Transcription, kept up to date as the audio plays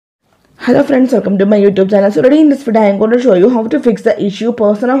Hello friends, welcome to my YouTube channel. So today in this video I am going to show you how to fix the issue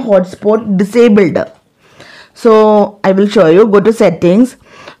personal hotspot disabled. So I will show you. Go to settings.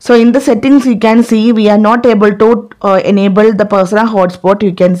 So in the settings you can see we are not able to enable the personal hotspot.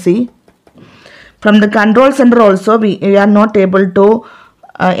 You can see from the control center also we are not able to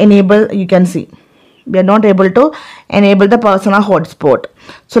enable. You can see we are not able to enable the personal hotspot.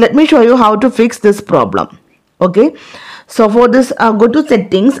 So let me show you how to fix this problem. Okay, so for this go to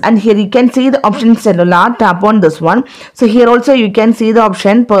settings, and here you can see the option cellular. Tap on this one. So here also you can see the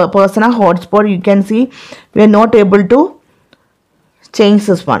option personal hotspot. You can see we are not able to change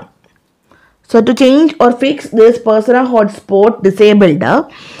this one. So to change or fix this personal hotspot disabled,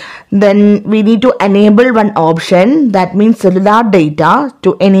 then we need to enable one option, that means cellular data.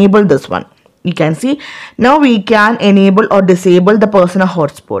 To enable this one, you can see now we can enable or disable the personal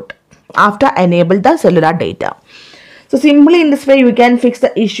hotspot after enable the cellular data. So simply in this way you can fix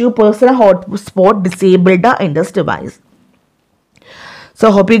the issue personal hotspot disabled in this device.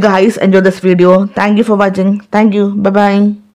 So hope you guys enjoy this video. Thank you for watching. Thank you. Bye bye.